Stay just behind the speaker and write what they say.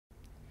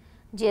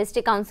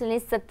GST કાઉન્સિલની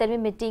 17મી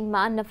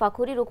મીટિંગમાં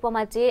નફાખોરી રોકવા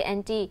માટે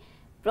એન્ટી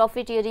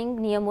પ્રોફિટિયરિંગ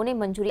નિયમોને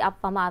મંજૂરી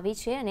આપવામાં આવી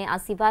છે અને આ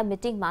સિવાય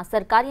મીટિંગમાં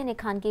સરકારી અને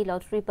ખાનગી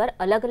લોટરી પર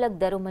અલગ અલગ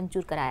દરો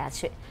મંજૂર કરાયા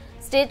છે.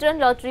 સ્ટેટ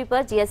રન લોટરી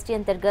પર GST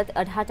અંતર્ગત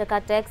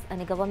 18% ટેક્સ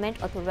અને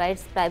ગવર્મેન્ટ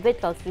ઓથોરાઇઝ્ડ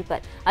પ્રાઇવેટ લોટરી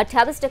પર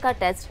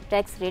 28%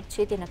 ટેક્સ રેટ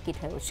છે તે નક્કી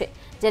થયો છે.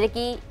 જ્યારે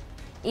કે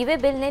ઈ-વે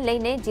બિલને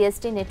લઈને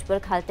GST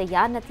નેટવર્ક હાલ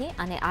તૈયાર નથી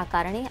અને આ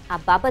કારણે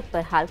આ બાબત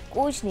પર હાલ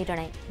કોઈ જ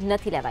નિર્ણય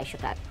નથી લેવાઈ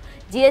શકાયો.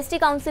 GST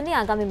કાઉન્સિલની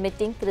આગામી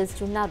મીટિંગ 30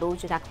 જૂનના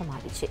રોજ રાખવામાં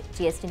આવી છે.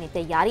 GSTની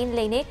તૈયારીને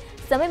લઈને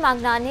સમય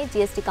માંગનારને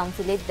GST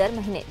કાઉન્સિલે દર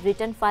મહિને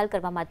રિટર્ન ફાઇલ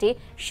કરવા માટે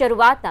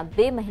શરૂઆતના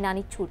 2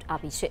 મહિનાની છૂટ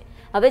આપી છે.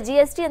 હવે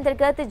GST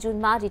અંતર્ગત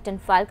જૂનમાં રિટર્ન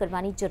ફાઇલ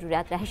કરવાની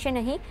જરૂરિયાત રહેશે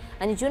નહીં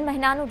અને જૂન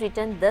મહિનાનું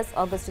રિટર્ન 10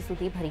 ઓગસ્ટ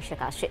સુધી ભરી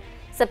શકાશે.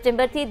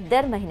 સપ્ટેમ્બરથી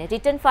દર મહિને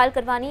રિટર્ન ફાઇલ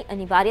કરવાની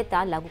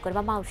અનિવાર્યતા લાગુ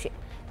કરવામાં આવશે.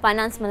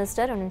 ફાઇનાન્સ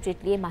મિનિસ્ટર અરુણ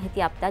જેટલીએ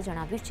માહિતી આપતા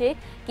જણાવ્યું છે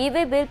કે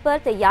ઈ-વે બિલ પર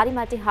તૈયારી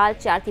માટે હાલ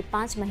 4 થી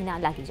 5 મહિના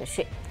લાગી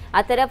જશે.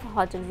 આ તરફ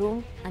હોટેલ રૂમ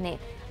અને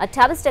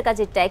 28%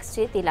 જે ટેક્સ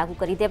છે તે લાગુ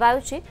કરી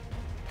દેવાયો છે.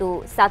 તો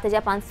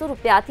 7,500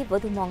 રૂપિયાથી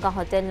વધુ મોંઘા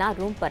હોટેલના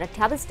રૂમ પર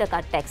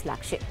 28% ટેક્સ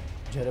લાગશે.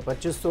 જ્યારે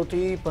 2500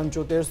 થી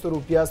 7500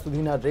 રૂપિયા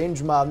સુધીના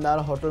રેન્જમાં આવનાર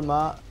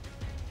હોટલમાં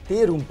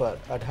તે રૂમ પર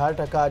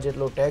 18%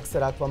 જેટલો ટેક્સ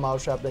રાખવામાં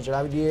આવશે. આપણે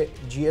જણાવી દઈએ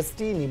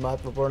GSTની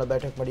મહત્વપૂર્ણ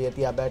બેઠક મળી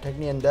હતી. આ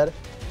બેઠકની અંદર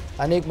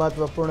અનેક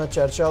મહત્વપૂર્ણ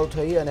ચર્ચાઓ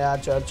થઈ અને આ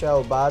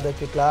ચર્ચાઓ બાદ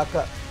કેટલાક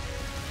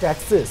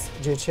ટેક્સીસ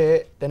જે છે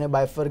તેને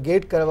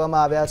બાયફર્ગેટ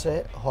કરવામાં આવ્યા છે.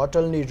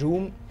 હોટલની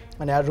રૂમ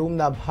અને આ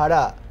રૂમના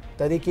ભાડા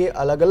તરીકે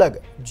અલગ અલગ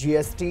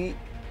GST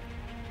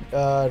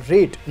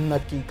રેટ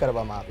નક્કી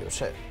કરવામાં આવ્યો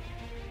છે.